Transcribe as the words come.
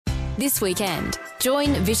This weekend,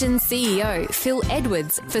 join Vision CEO Phil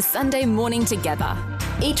Edwards for Sunday Morning Together.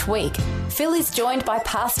 Each week, Phil is joined by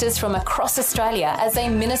pastors from across Australia as they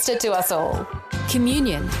minister to us all.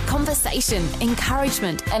 Communion, conversation,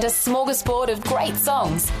 encouragement, and a smorgasbord of great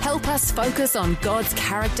songs help us focus on God's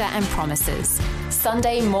character and promises.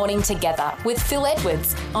 Sunday Morning Together with Phil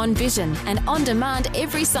Edwards on Vision and on demand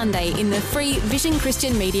every Sunday in the free Vision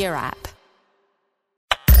Christian Media app.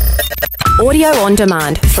 Audio on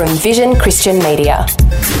demand from Vision Christian Media.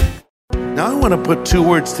 Now I want to put two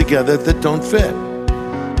words together that don't fit.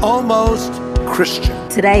 Almost Christian.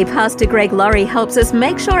 Today, Pastor Greg Laurie helps us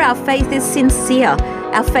make sure our faith is sincere,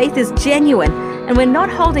 our faith is genuine, and we're not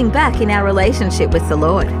holding back in our relationship with the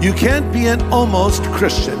Lord. You can't be an almost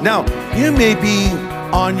Christian. Now, you may be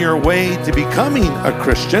on your way to becoming a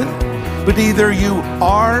Christian, but either you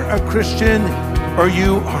are a Christian or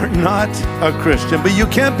you are not a Christian. But you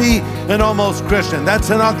can't be an almost Christian. That's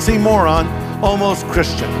an oxymoron, almost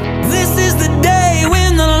Christian. This is the day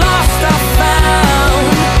when the lost are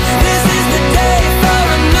found. This is the day for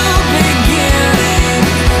a new beginning.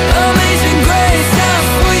 Amazing grace, how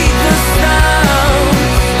sweet the sound.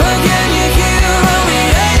 Again you hear all the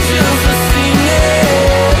angels are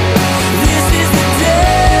singing. This is the day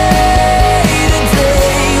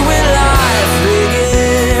when life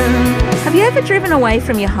begins. Have you ever driven away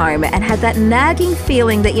from your home and had that nagging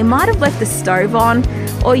feeling that you might have left the stove on,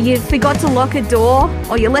 or you forgot to lock a door,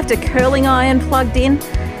 or you left a curling iron plugged in?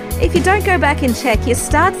 If you don't go back and check, you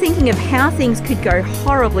start thinking of how things could go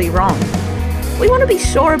horribly wrong. We want to be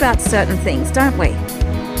sure about certain things, don't we?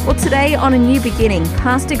 Well, today on A New Beginning,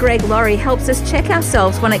 Pastor Greg Laurie helps us check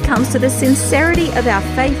ourselves when it comes to the sincerity of our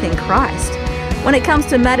faith in Christ. When it comes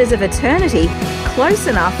to matters of eternity, close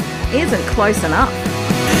enough isn't close enough.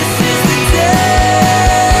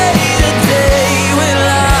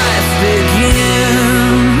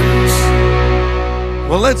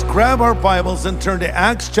 Well, let's grab our Bibles and turn to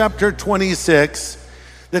Acts chapter 26.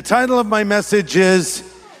 The title of my message is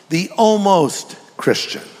The Almost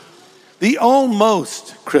Christian. The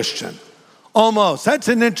Almost Christian. Almost. That's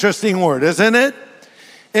an interesting word, isn't it?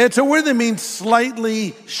 It's a word that means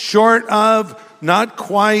slightly, short of, not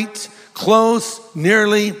quite, close,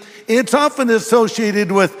 nearly. It's often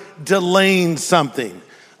associated with delaying something.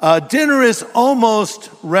 Dinner is almost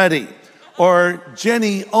ready. Or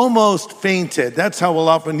Jenny almost fainted. That's how we'll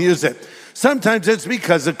often use it. Sometimes it's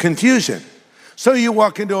because of confusion. So you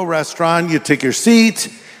walk into a restaurant, you take your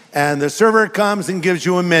seat, and the server comes and gives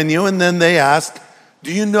you a menu, and then they ask,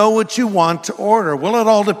 do you know what you want to order? Well, it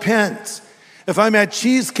all depends. If I'm at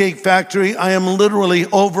Cheesecake Factory, I am literally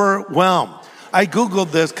overwhelmed. I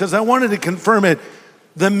Googled this because I wanted to confirm it.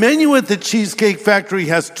 The menu at the Cheesecake Factory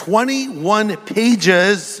has 21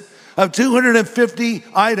 pages of 250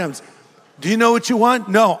 items. Do you know what you want?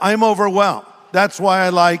 No, I'm overwhelmed. That's why I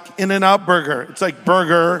like In-N-Out Burger. It's like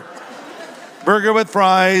burger with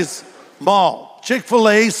fries, malt.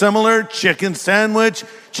 Chick-fil-A, similar, chicken sandwich,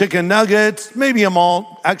 chicken nuggets, maybe a malt,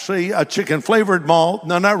 actually a chicken-flavored malt.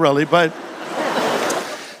 No, not really, but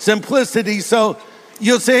simplicity. So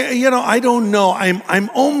you'll say, I don't know. I'm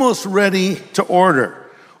almost ready to order.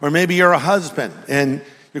 Or maybe you're a husband and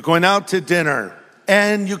you're going out to dinner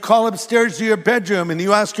and you call upstairs to your bedroom and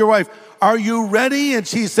you ask your wife, are you ready? And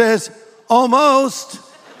she says, almost.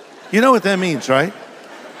 You know what that means, right?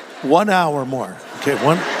 1 hour more. Okay,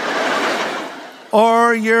 one.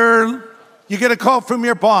 Or you get a call from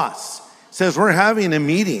your boss. Says, we're having a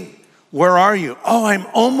meeting. Where are you? Oh, I'm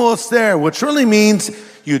almost there, which really means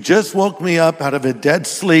you just woke me up out of a dead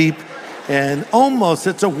sleep. And almost,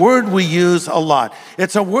 it's a word we use a lot.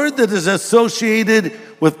 It's a word that is associated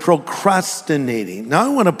with procrastinating. Now I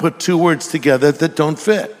want to put two words together that don't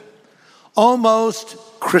fit. Almost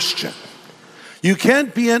Christian. You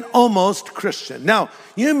can't be an almost Christian. Now,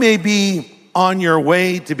 you may be on your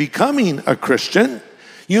way to becoming a Christian.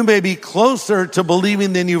 You may be closer to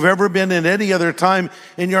believing than you've ever been in any other time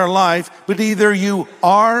in your life, but either you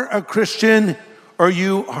are a Christian or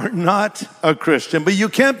you are not a Christian. But you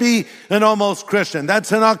can't be an almost Christian.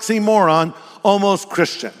 That's an oxymoron, almost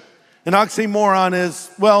Christian. An oxymoron is,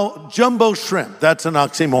 jumbo shrimp. That's an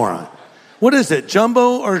oxymoron. What is it,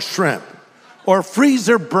 jumbo or shrimp? Or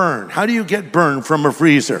freezer burn. How do you get burned from a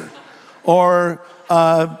freezer? Or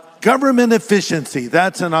government efficiency.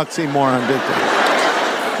 That's an oxymoron, big thing.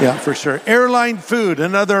 Yeah, for sure. Airline food,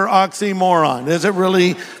 another oxymoron. Is it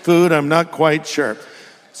really food? I'm not quite sure.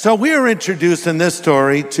 So we are introduced in this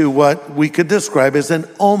story to what we could describe as an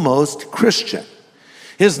almost Christian.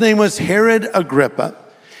 His name was Herod Agrippa,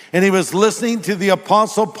 and he was listening to the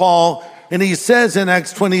Apostle Paul. And he says in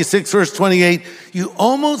Acts 26, verse 28, you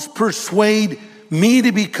almost persuade me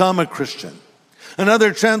to become a Christian?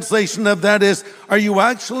 Another translation of that is, are you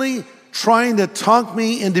actually trying to talk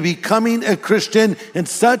me into becoming a Christian in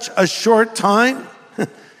such a short time?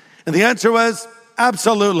 And the answer was,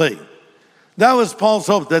 absolutely. That was Paul's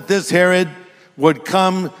hope, that this Herod would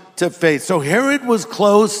come to faith. So Herod was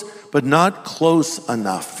close, but not close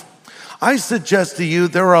enough. I suggest to you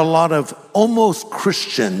there are a lot of almost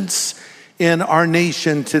Christians in our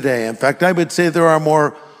nation today. In fact, I would say there are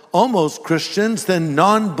more almost Christians than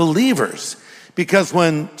non-believers, because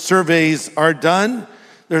when surveys are done,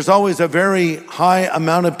 there's always a very high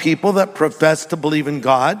amount of people that profess to believe in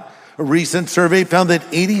God. A recent survey found that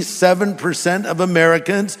 87% of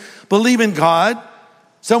Americans believe in God.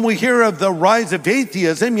 So we hear of the rise of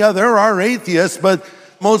atheism. Yeah, there are atheists, but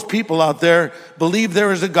most people out there believe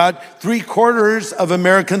there is a God. 3/4 of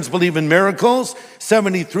Americans believe in miracles.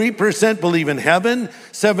 73% believe in heaven.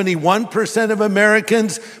 71% of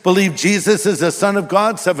Americans believe Jesus is the Son of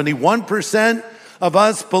God. 71% of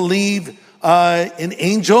us believe in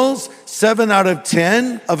angels. 7 out of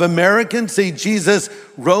 10 of Americans say Jesus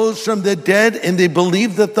rose from the dead, and they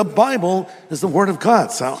believe that the Bible is the Word of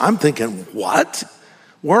God. So I'm thinking, what?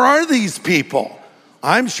 Where are these people?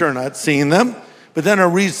 I'm sure not seeing them. But then a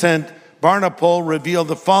recent Barna poll revealed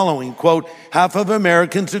the following, quote, half of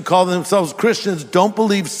Americans who call themselves Christians don't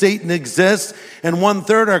believe Satan exists, and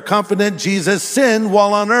 1/3 are confident Jesus sinned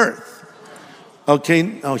while on earth. Okay,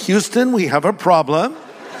 now Houston, we have a problem.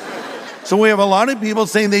 So we have a lot of people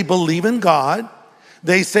saying they believe in God.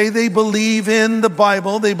 They say they believe in the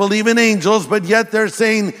Bible. They believe in angels, but yet they're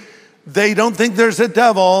saying they don't think there's a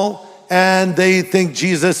devil, and they think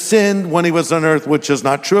Jesus sinned when he was on earth, which is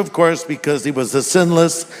not true, of course, because he was the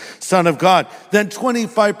sinless Son of God. Then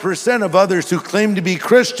 25% of others who claim to be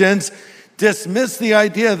Christians dismiss the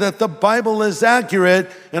idea that the Bible is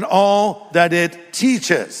accurate in all that it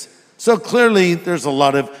teaches. So clearly, there's a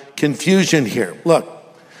lot of confusion here. Look,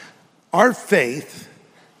 our faith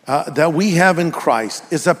that we have in Christ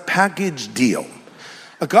is a package deal.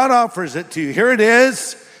 God offers it to you. Here it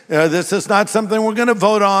is. This is not something we're going to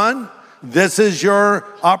vote on. This is your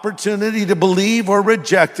opportunity to believe or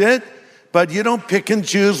reject it, but you don't pick and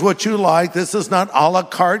choose what you like. This is not a la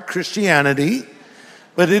carte Christianity,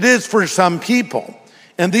 but it is for some people.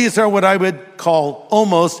 And these are what I would call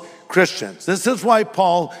almost Christians. This is why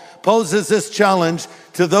Paul poses this challenge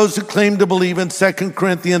to those who claim to believe in 2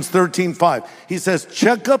 Corinthians 13:5. He says,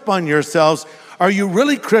 check up on yourselves. Are you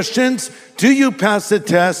really Christians? Do you pass the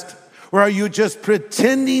test? Or are you just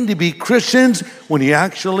pretending to be Christians when you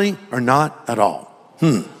actually are not at all?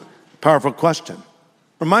 Powerful question.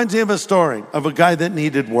 Reminds me of a story of a guy that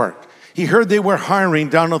needed work. He heard they were hiring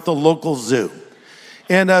down at the local zoo.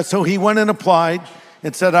 And so he went and applied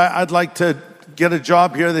and said, I'd like to get a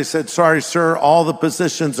job here. They said, sorry, sir, all the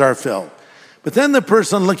positions are filled. But then the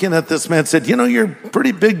person looking at this man said, you know, you're a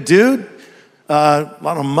pretty big dude, a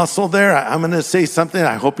lot of muscle there. I'm going to say something.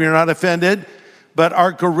 I hope you're not offended. But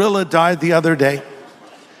our gorilla died the other day,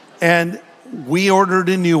 and we ordered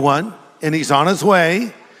a new one, and he's on his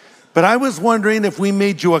way. But I was wondering, if we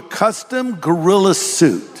made you a custom gorilla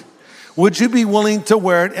suit, would you be willing to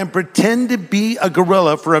wear it and pretend to be a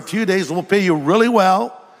gorilla for a few days? We'll pay you really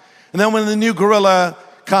well. And then when the new gorilla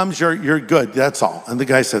comes, you're good. That's all. And the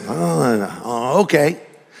guy said, okay.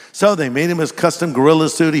 So they made him his custom gorilla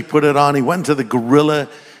suit. He put it on. He went to the gorilla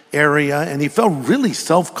area, and he felt really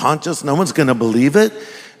self-conscious. No one's going to believe it.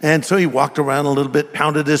 And so he walked around a little bit,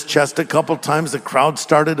 pounded his chest a couple times. The crowd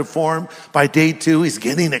started to form. By day 2, he's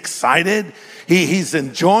getting excited. He's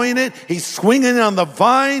enjoying it. He's swinging on the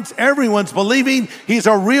vines. Everyone's believing he's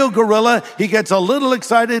a real gorilla. He gets a little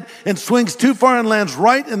excited and swings too far and lands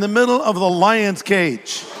right in the middle of the lion's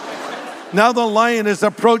cage. Now the lion is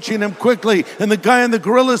approaching him quickly, and the guy in the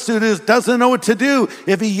gorilla suit doesn't know what to do.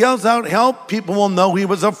 If he yells out help, people will know he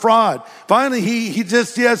was a fraud. Finally, he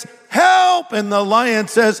just yells, help! And the lion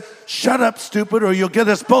says, shut up, stupid, or you'll get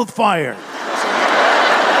us both fired.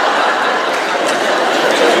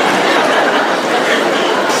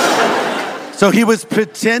 So he was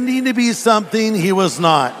pretending to be something he was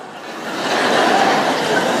not.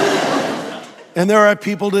 And there are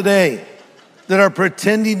people today that are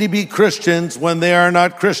pretending to be Christians when they are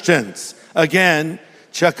not Christians. Again,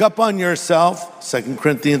 check up on yourself, 2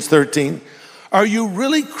 Corinthians 13. Are you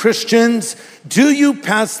really Christians? Do you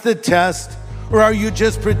pass the test? Or are you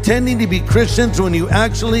just pretending to be Christians when you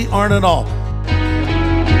actually aren't at all?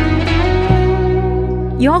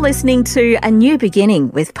 You're listening to A New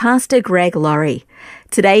Beginning with Pastor Greg Laurie.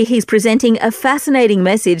 Today he's presenting a fascinating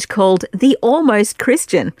message called The Almost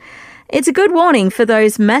Christian. It's a good warning for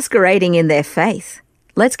those masquerading in their faith.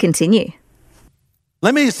 Let's continue.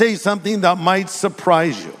 Let me say something that might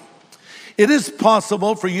surprise you. It is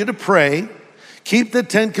possible for you to pray, keep the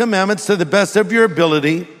 10 commandments to the best of your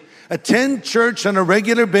ability, attend church on a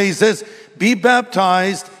regular basis, be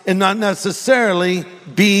baptized, and not necessarily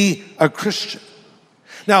be a Christian.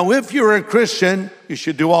 Now, if you're a Christian, you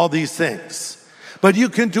should do all these things. But you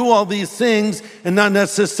can do all these things and not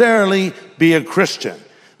necessarily be a Christian.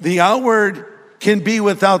 The outward can be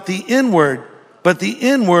without the inward, but the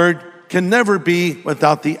inward can never be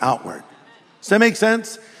without the outward. Does that make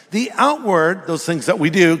sense? The outward, those things that we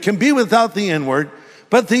do, can be without the inward,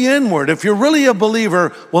 but the inward, if you're really a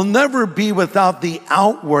believer, will never be without the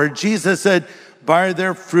outward. Jesus said, by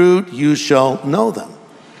their fruit you shall know them.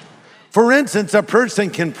 For instance, a person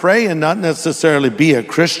can pray and not necessarily be a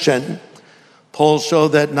Christian. Polls show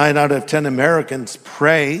that 9 out of 10 Americans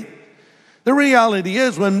pray. The reality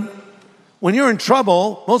is when you're in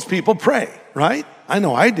trouble, most people pray, right? I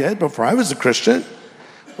know I did before I was a Christian.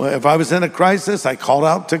 Well, if I was in a crisis, I called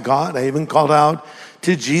out to God. I even called out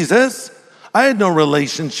to Jesus. I had no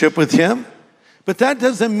relationship with him. But that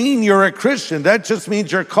doesn't mean you're a Christian. That just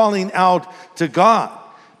means you're calling out to God.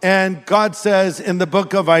 And God says in the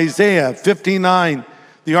book of Isaiah 59,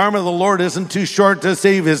 the arm of the Lord isn't too short to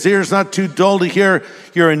save, his ears not too dull to hear.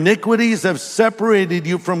 Your iniquities have separated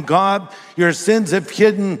you from God. Your sins have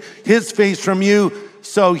hidden his face from you,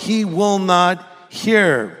 so he will not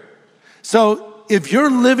hear. So if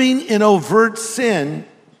you're living in overt sin,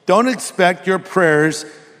 don't expect your prayers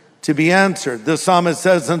to be answered. The psalmist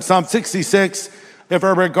says in Psalm 66, if I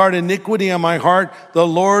regard iniquity in my heart, the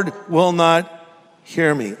Lord will not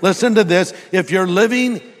hear me. Listen to this. If you're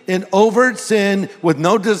living in overt sin with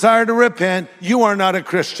no desire to repent, you are not a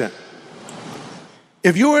Christian.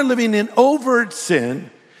 If you are living in overt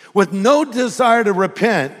sin with no desire to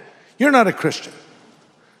repent, you're not a Christian.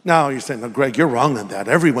 Now you're saying, no, Greg, you're wrong on that.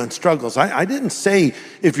 Everyone struggles. I didn't say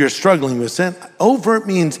if you're struggling with sin. Overt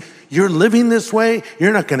means you're living this way.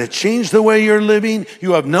 You're not going to change the way you're living.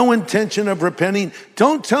 You have no intention of repenting.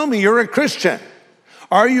 Don't tell me you're a Christian.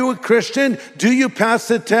 Are you a Christian? Do you pass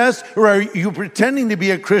the test? Or are you pretending to be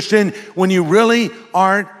a Christian when you really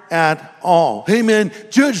aren't at all? Hey man,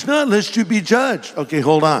 judge not lest you be judged. Okay,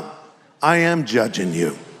 hold on. I am judging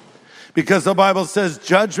you. Because the Bible says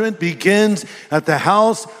judgment begins at the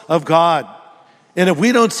house of God. And if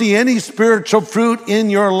we don't see any spiritual fruit in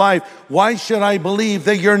your life, why should I believe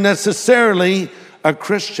that you're necessarily a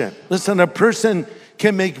Christian? Listen, a person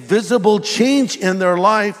can make visible change in their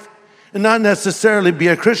life and not necessarily be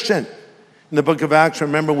a Christian. In the book of Acts,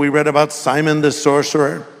 remember we read about Simon the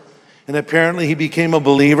sorcerer, and apparently he became a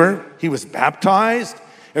believer. He was baptized.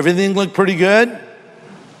 Everything looked pretty good.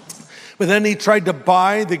 But then he tried to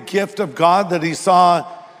buy the gift of God that he saw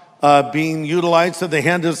being utilized at the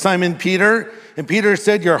hand of Simon Peter. And Peter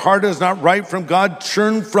said, your heart is not right from God.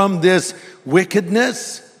 Turn from this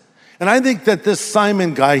wickedness. And I think that this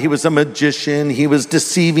Simon guy, he was a magician. He was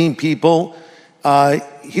deceiving people.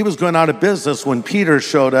 He was going out of business when Peter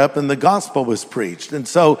showed up and the gospel was preached. And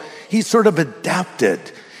so he sort of adapted.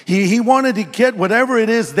 He wanted to get whatever it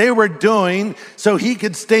is they were doing so he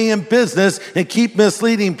could stay in business and keep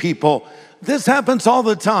misleading people. This happens all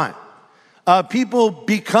the time. People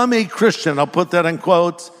become a Christian, I'll put that in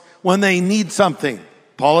quotes, when they need something.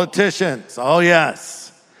 Politicians, oh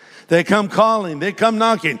yes. They come calling, they come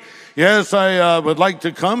knocking. Yes, I would like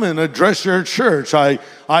to come and address your church.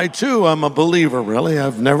 I too am a believer, really.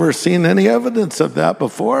 I've never seen any evidence of that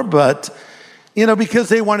before, but, because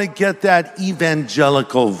they want to get that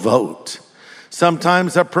evangelical vote.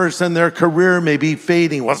 Sometimes a person, their career may be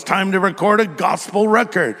fading. Well, it's time to record a gospel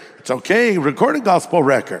record. It's okay, record a gospel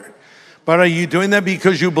record. But are you doing that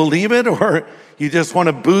because you believe it or you just want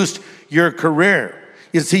to boost your career?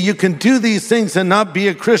 You see, you can do these things and not be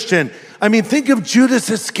a Christian. I mean, think of Judas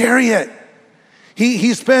Iscariot.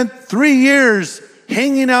 He spent 3 years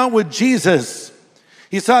hanging out with Jesus.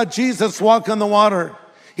 He saw Jesus walk on the water.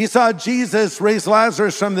 He saw Jesus raise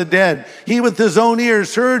Lazarus from the dead. He, with his own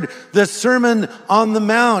ears, heard the Sermon on the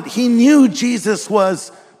Mount. He knew Jesus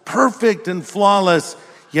was perfect and flawless,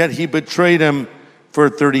 yet he betrayed him for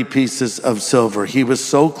 30 pieces of silver. He was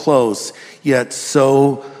so close, yet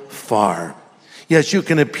so far. Yes, you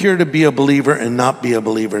can appear to be a believer and not be a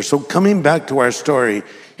believer. So coming back to our story,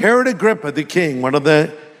 Herod Agrippa, the king, one of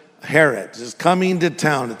the Herods, is coming to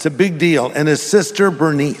town. It's a big deal. And his sister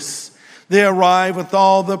Bernice. They arrive with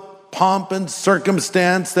all the pomp and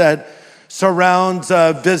circumstance that surrounds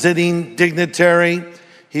a visiting dignitary.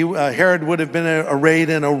 Herod would have been arrayed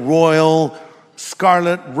in a royal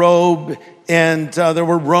scarlet robe, and there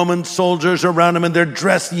were Roman soldiers around him in their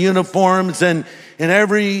dress uniforms, and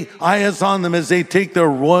every eye is on them as they take their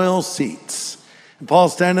royal seats.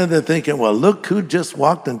 Paul's standing there thinking, well, look who just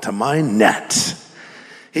walked into my net.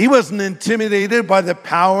 He wasn't intimidated by the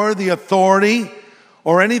power, the authority,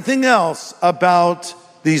 or anything else about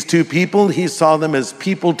these two people. He saw them as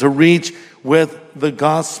people to reach with the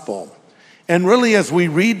gospel. And really, as we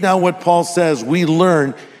read now what Paul says, we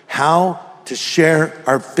learn how to share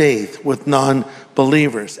our faith with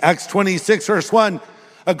non-believers. Acts 26, verse 1,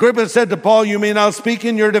 Agrippa said to Paul, you may now speak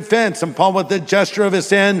in your defense. And Paul, with a gesture of his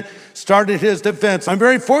hand, started his defense. I'm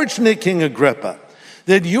very fortunate, King Agrippa,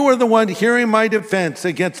 that you are the one hearing my defense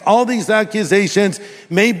against all these accusations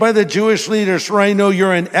made by the Jewish leaders, for I know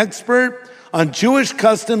you're an expert on Jewish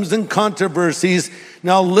customs and controversies.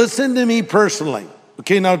 Now listen to me personally.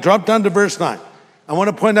 Okay, now drop down to verse 9. I want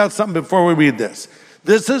to point out something before we read this.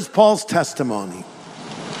 This is Paul's testimony.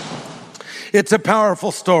 It's a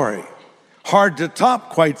powerful story, hard to top,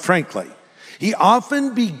 quite frankly. He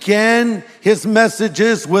often began his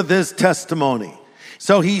messages with his testimony.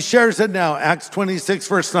 So he shares it now, Acts 26,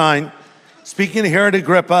 verse 9, speaking to Herod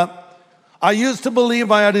Agrippa. I used to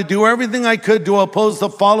believe I had to do everything I could to oppose the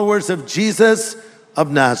followers of Jesus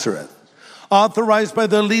of Nazareth. Authorized by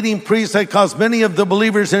the leading priests, I caused many of the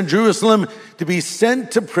believers in Jerusalem to be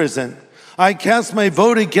sent to prison. I cast my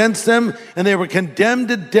vote against them, and they were condemned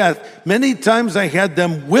to death. Many times I had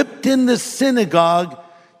them whipped in the synagogue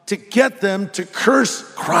to get them to curse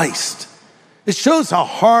Christ. It shows how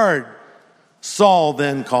hard Saul,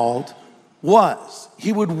 then called, was.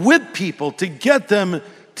 He would whip people to get them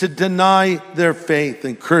to deny their faith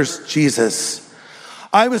and curse Jesus.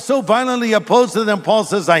 I was so violently opposed to them, Paul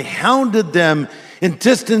says, I hounded them in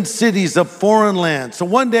distant cities of foreign lands. So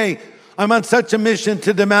one day, I'm on such a mission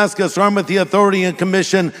to Damascus, armed with the authority and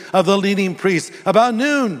commission of the leading priests. About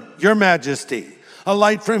noon, your majesty, a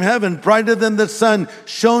light from heaven, brighter than the sun,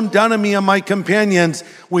 shone down on me and my companions.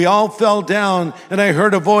 We all fell down, and I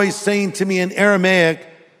heard a voice saying to me in Aramaic,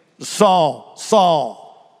 Saul,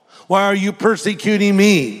 Saul, why are you persecuting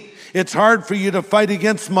me? It's hard for you to fight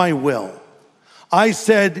against my will. I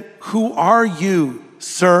said, who are you,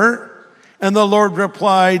 sir? And the Lord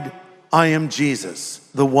replied, I am Jesus,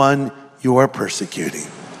 the one you are persecuting.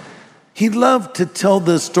 He loved to tell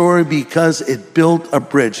this story because it built a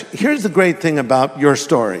bridge. Here's the great thing about your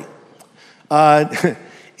story.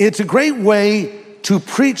 It's a great way to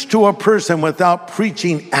preach to a person without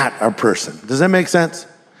preaching at a person. Does that make sense?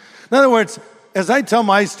 In other words, as I tell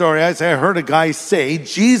my story, I say, I heard a guy say,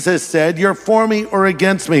 Jesus said, you're for me or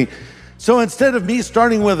against me. So instead of me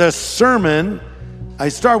starting with a sermon, I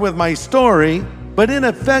start with my story, but in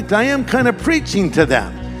effect, I am kind of preaching to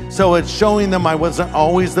them. So it's showing them I wasn't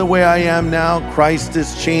always the way I am now. Christ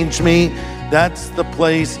has changed me. That's the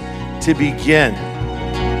place to begin.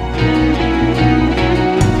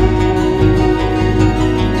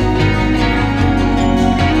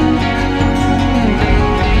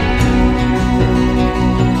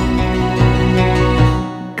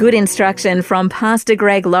 Good instruction from Pastor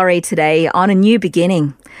Greg Laurie today on a new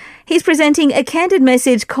beginning. He's presenting a candid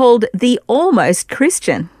message called The Almost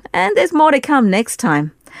Christian, and there's more to come next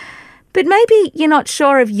time. But maybe you're not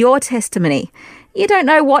sure of your testimony. You don't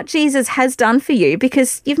know what Jesus has done for you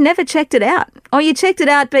because you've never checked it out, or you checked it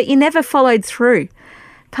out but you never followed through.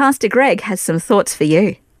 Pastor Greg has some thoughts for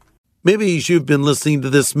you. Maybe as you've been listening to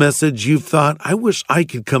this message, you've thought, I wish I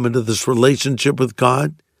could come into this relationship with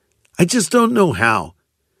God. I just don't know how.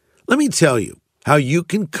 Let me tell you how you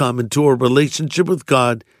can come into a relationship with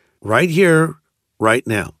God right here, right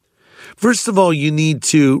now. First of all, you need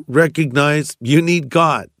to recognize you need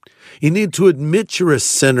God. You need to admit you're a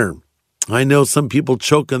sinner. I know some people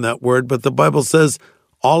choke on that word, but the Bible says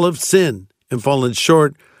all have sinned and fallen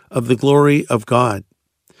short of the glory of God.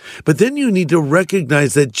 But then you need to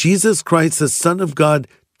recognize that Jesus Christ, the Son of God,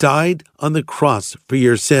 died on the cross for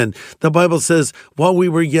your sin. The Bible says, while we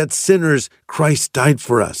were yet sinners, Christ died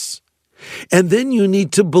for us. And then you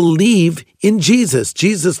need to believe in Jesus.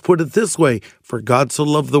 Jesus put it this way, for God so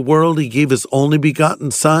loved the world, he gave his only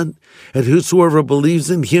begotten Son, and whosoever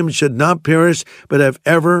believes in him should not perish, but have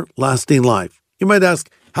everlasting life. You might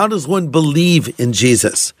ask, how does one believe in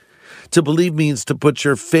Jesus? To believe means to put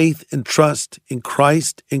your faith and trust in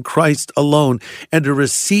Christ alone, and to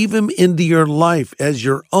receive him into your life as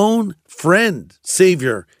your own friend,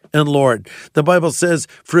 Savior, and Lord. The Bible says,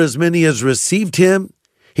 for as many as received him,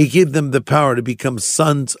 he gave them the power to become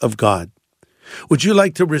sons of God. Would you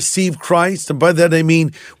like to receive Christ? And by that I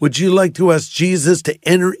mean, would you like to ask Jesus to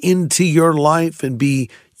enter into your life and be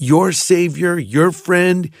your Savior, your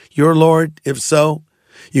friend, your Lord? If so,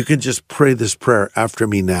 you can just pray this prayer after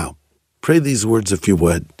me now. Pray these words if you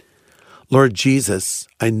would. Lord Jesus,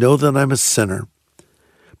 I know that I'm a sinner,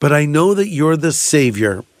 but I know that you're the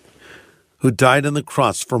Savior. who died on the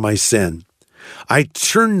cross for my sin. I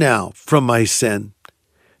turn now from my sin,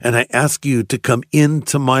 and I ask you to come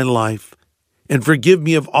into my life and forgive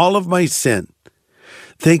me of all of my sin.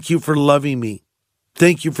 Thank you for loving me.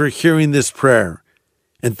 Thank you for hearing this prayer,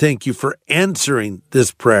 and thank you for answering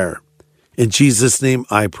this prayer. In Jesus' name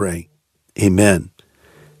I pray. Amen.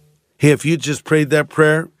 Hey, if you just prayed that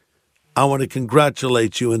prayer, I want to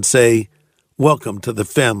congratulate you and say, welcome to the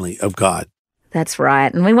family of God. That's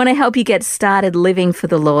right, and we want to help you get started living for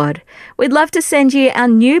the Lord. We'd love to send you our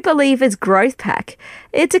New Believers Growth Pack.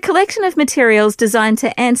 It's a collection of materials designed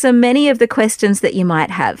to answer many of the questions that you might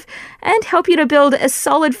have and help you to build a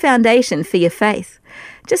solid foundation for your faith.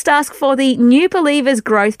 Just ask for the New Believers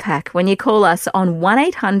Growth Pack when you call us on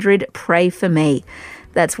 1-800-PRAY-FOR-ME.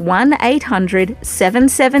 That's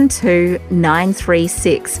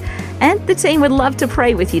 1-800-772-936. And the team would love to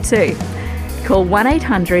pray with you too. Call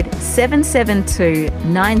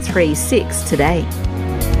 1-800-772-936 today.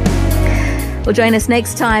 Well, join us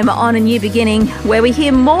next time on A New Beginning, where we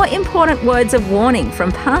hear more important words of warning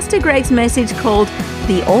from Pastor Greg's message called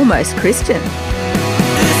The Almost Christian.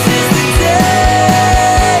 This is the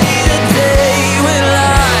day when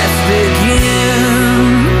life begins.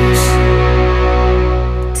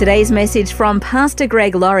 Today's message from Pastor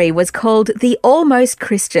Greg Laurie was called The Almost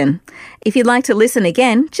Christian. If you'd like to listen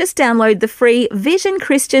again, just download the free Vision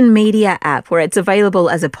Christian Media app, where it's available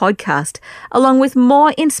as a podcast, along with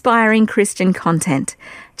more inspiring Christian content.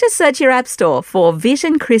 Just search your app store for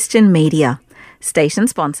Vision Christian Media. Station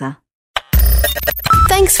sponsor.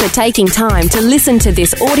 Thanks for taking time to listen to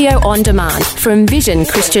this audio on demand from Vision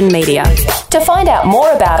Christian Media. To find out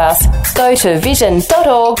more about us, go to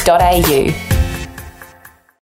vision.org.au.